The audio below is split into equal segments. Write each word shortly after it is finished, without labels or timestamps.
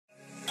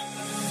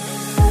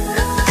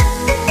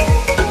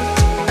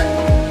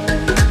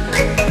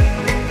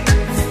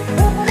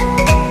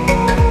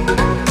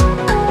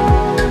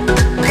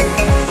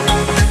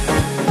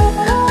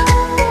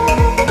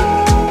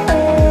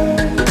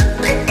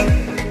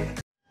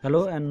Hello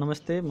and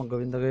नमस्ते, म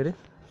गोविन्द गैरे।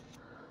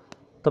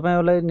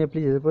 तपाईहरुलाई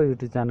नेप्ली हेजर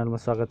युट्युब च्यानलमा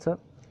स्वागत छ।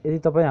 यदि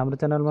तपाई हाम्रो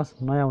च्यानलमा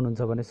नयाँ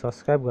हुनुहुन्छ भने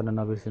सब्स्क्राइब गर्न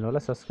नबिर्सिनु होला।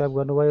 सब्स्क्राइब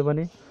गर्नुभयो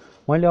भने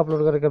मैले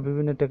अपलोड गरेका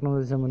विभिन्न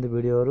टेक्नोलोजी सम्बन्धी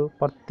भिडियोहरू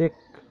प्रत्येक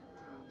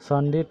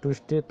सन्डे,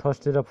 ट्युसडे,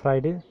 थर्सडे र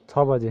फ्राइडे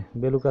 6 बजे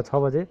बेलुका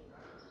 6 बजे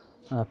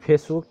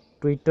फेसबुक,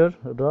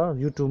 ट्विटर र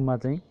युट्युबमा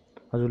चाहिँ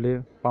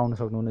हजुरले पाउन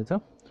सक्नुहुनेछ।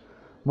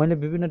 मैले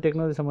विभिन्न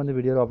टेक्नोलोजी सम्बन्धी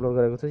भिडियोहरू अपलोड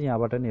गरेको छु,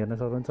 यहाँबाट नि हेर्न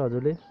सक्नुहुन्छ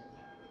हजुरले।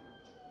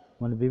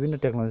 मैले विभिन्न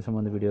टेक्नोलोजी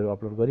सम्बन्धी भिडियोहरू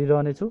अपलोड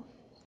गरिरहनेछु।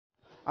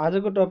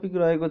 आजको टपिक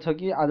रहेको छ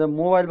कि आज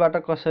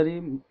मोबाइलबाट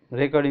कसरी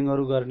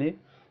रेकर्डिङहरू गर्ने,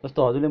 जस्तो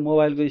हजुरले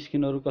मोबाइलको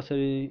स्क्रिनहरू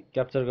कसरी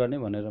क्याप्चर गर्ने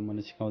भनेर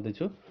मैले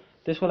सिकाउँदैछु।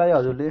 त्यसको लागि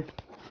हजुरले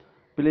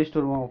प्ले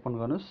स्टोरमा ओपन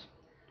गर्नुहोस्।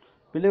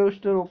 प्ले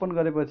स्टोर ओपन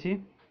गरेपछि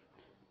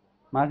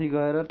माथि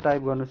गएर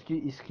टाइप गर्नुहोस् कि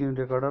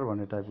स्क्रिन रेकर्डर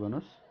भनेर टाइप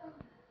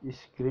गर्नुहोस्।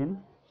 स्क्रिन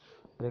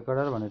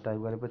रेकर्डर भनेर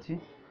टाइप गरेपछि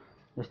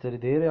यसरी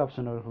धेरै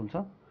अप्सनहरू खुल्छ।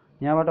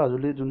 यहाँबाट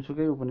हजुरले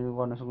जुनसुकै ओपन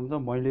गर्न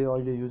सक्नुहुन्छ। मैले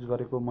अहिले युज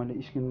गरेको, मैले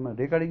स्क्रिनमा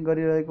रेकर्डिङ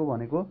गरिरहेको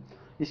भनेको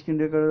screen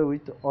recorder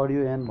with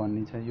audio an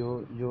भन्ने छ।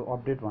 यो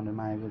अपडेट भनेर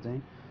आएको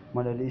चाहिँ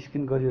मैले अहिले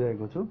स्क्रिन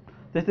गरिरहेको छु।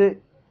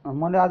 त्यस्तै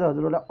मैले आज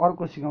हजुरहरूलाई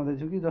अर्को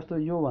सिकाउँदैछु कि जस्तो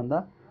योभन्दा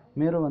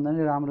मेरोभन्दा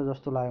नि राम्रो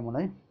जस्तो लाग्यो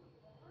मलाई।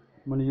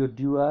 मैले यो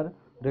ड्युआर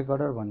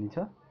रेकर्डर भन्ने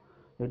छ।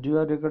 यो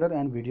ड्युआर recorder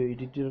and video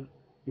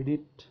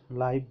edit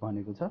live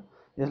भनेको छ।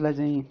 यसलाई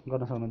चाहिँ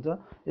गर्न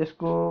सक्नुहुन्छ।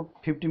 यसको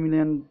 50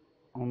 मिलियन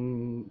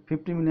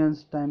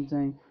टाइम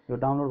चाहिँ यो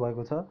डाउनलोड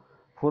भएको छ।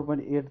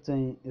 4.8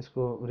 चाहिँ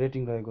यसको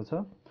रेटिङ रहेको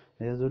छ।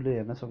 हजुरले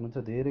हेर्न सक्नुहुन्छ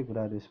धेरै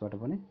कुराहरू यसबाट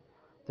पनि।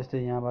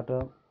 त्यस्तै यहाँबाट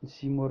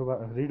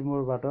रिड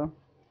मोरबाट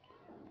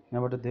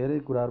यहाँबाट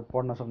धेरै कुराहरू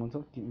पढ्न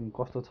सक्नुहुन्छ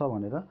कस्तो छ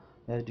भनेर।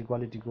 एचडी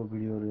क्वालिटीको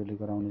भिडियोहरू यसले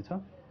गराउनेछ।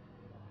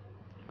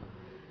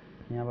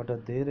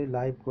 यहाँबाट धेरै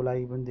लाइभको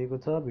लागि पनि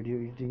दिएको छ,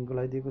 भिडियो एडिटिङको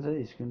लागि दिएको छ,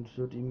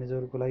 स्क्रिनसट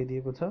इमेजहरूको लागि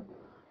दिएको छ।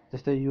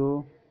 त्यस्तै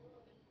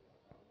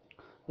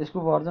यसको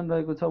भर्जन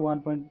रहेको छ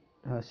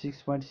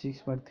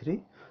 1.6.6.3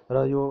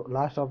 र यो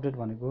लास्ट अपडेट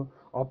भनेको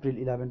अप्रिल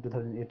 11,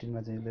 2018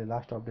 मा चाहिँ यसले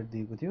लास्ट अपडेट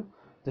दिएको थियो।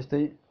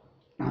 त्यस्तै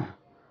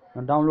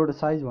डाउनलोड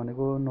साइज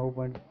भनेको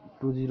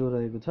 9.20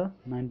 रहेको छ,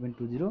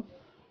 9.20।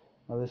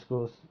 अब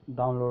यसको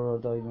डाउनलोडर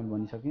त अहिले मैले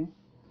भनिसकेँ,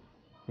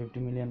 50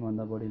 मिलियन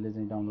भन्दा बढीले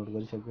चाहिँ डाउनलोड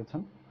गरिसकेका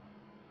छन्।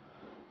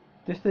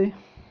 त्यस्तै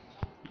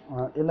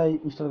यसलाई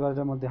इन्स्टल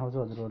गरेर म देखाउँछु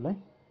हजुरहरूलाई।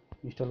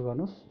 इन्स्टल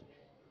गर्नुहोस्।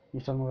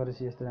 इन्स्टलमा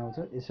गरेपछि यस्तै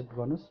आउँछ। एक्सेप्ट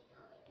गर्नुहोस्।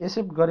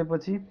 एक्सेप्ट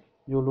गरेपछि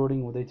यो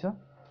लोडिङ हुँदैछ।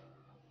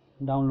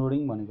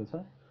 डाउनलोडिङ भनेको छ।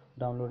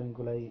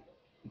 डाउनलोडिङको लागि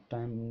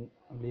टाइम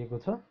लिएको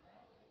छ।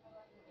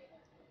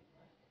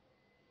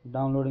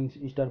 डाउनलोडिङ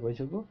स्टार्ट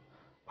भइसक्यो।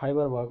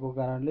 फाइबर भएको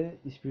कारणले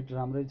स्पिड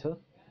राम्रै छ,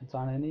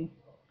 चाँडै नै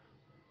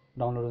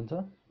डाउनलोड हुन्छ।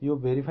 यो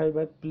भेरिफाइड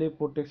बाइ प्ले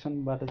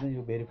प्रोटेक्सनबाट चाहिँ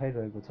यो भेरिफाइड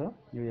रहेको छ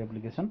यो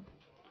एप्लिकेसन।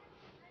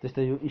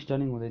 त्यस्तै यो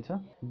इन्स्टलिङ हुँदैछ।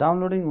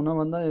 डाउनलोडिङ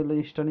हुनभन्दा यसले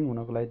इन्स्टलिङ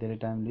हुनको लागि धेरै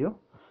टाइम लियो।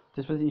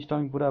 त्यसपछि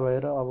इन्स्टलिङ पुरा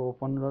भएर अब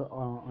ओपन र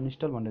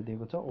अनइन्स्टल भनेर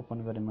दिएको छ।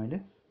 ओपन गरेँ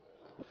मैले।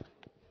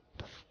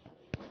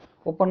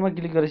 ओपनमा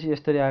क्लिक गरेपछि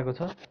यसरी आएको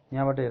छ।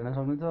 यहाँबाट हेर्न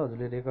सक्नुहुन्छ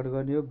हजुरले रेकर्ड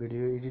गर्ने हो,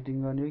 भिडियो एडिटिङ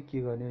गर्ने हो, के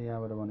गर्ने हो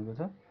यहाँबाट भनेको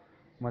छ।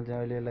 मैले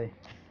चाहिँ अहिले यसलाई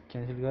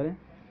क्यान्सल गरेँ।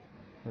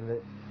 यसलाई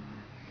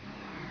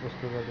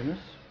यस्तो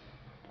गरिदिनुहोस्।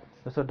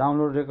 जस्तो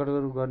डाउनलोड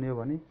रेकर्डहरू गर्ने हो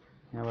भने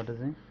यहाँबाट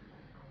चाहिँ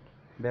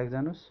ब्याक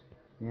जानुहोस्।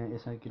 यहाँ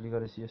यसमा क्लिक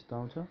गरेपछि यस्तो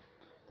आउँछ।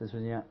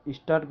 त्यसपछि यहाँ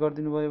स्टार्ट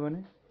गरिदिनु भयो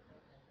भने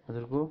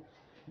हजुरको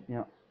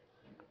यहाँ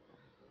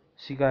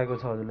सिकाएको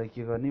छ हजुरलाई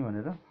के गर्ने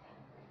भनेर।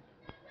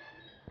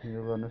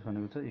 यो गर्नुहोस्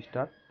भनेको छ।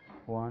 Start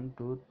 1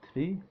 2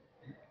 3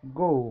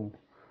 go.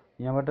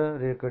 यहाँबाट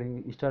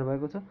रेकर्डिङ स्टार्ट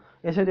भएको छ।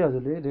 यसरी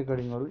हजुरले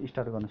रेकर्डिङहरू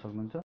स्टार्ट गर्न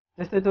सक्नुहुन्छ।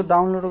 त्यस्तै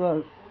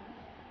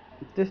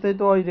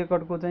त्यो अहिले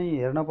रेकर्डको चाहिँ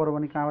हेर्न पर्यो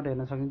भने कहाँबाट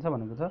हेर्न सकिन्छ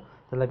भनेको छ।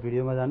 त्यसलाई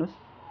भिडियोमा जानुहोस्।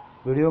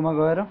 भिडियोमा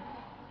गएर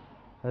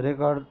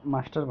रेकर्ड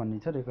मास्टर भन्ने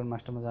छ। रेकर्ड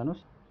मास्टरमा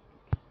जानुहोस्।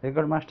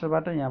 रेकर्ड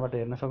मास्टरबाट यहाँबाट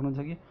हेर्न सक्नुहुन्छ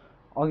कि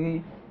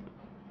अघि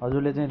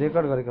हजुरले चाहिँ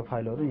रेकर्ड गरेका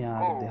फाइलहरू यहाँ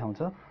आएर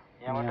देखाउँछ।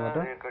 यहाँबाट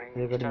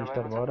रेकर्डिङ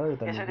स्टार्ट भएर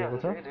यता लेखेको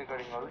छ। यो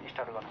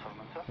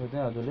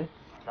चाहिँ हजुरले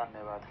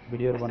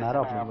भिडियोहरू बनाएर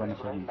अपलोड गर्न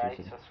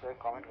सक्नुहुन्छ। सब्स्क्राइब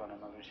कमेन्ट गर्न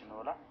नबिर्सिनु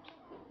होला।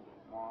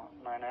 म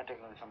नयाँ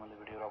टेक्नोलोजी सम्बन्धी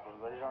भिडियोहरू अपलोड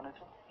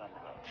गरिरहनेछु।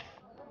 धन्यवाद।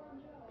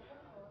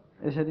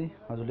 यसरी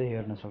हजुरले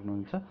हेर्न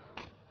सक्नुहुन्छ।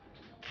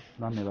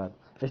 धन्यवाद।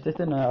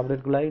 यस्तै नयाँ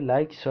अपडेटको लागि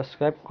लाइक,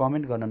 सब्स्क्राइब,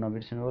 कमेन्ट गर्न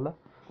नबिर्सिनु होला।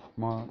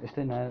 म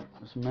यस्तै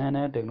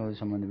नयाँ टेक्नोलोजी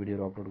सम्बन्धी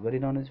भिडियोहरू अपलोड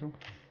गरिरहनेछु।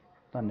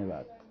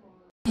 धन्यवाद।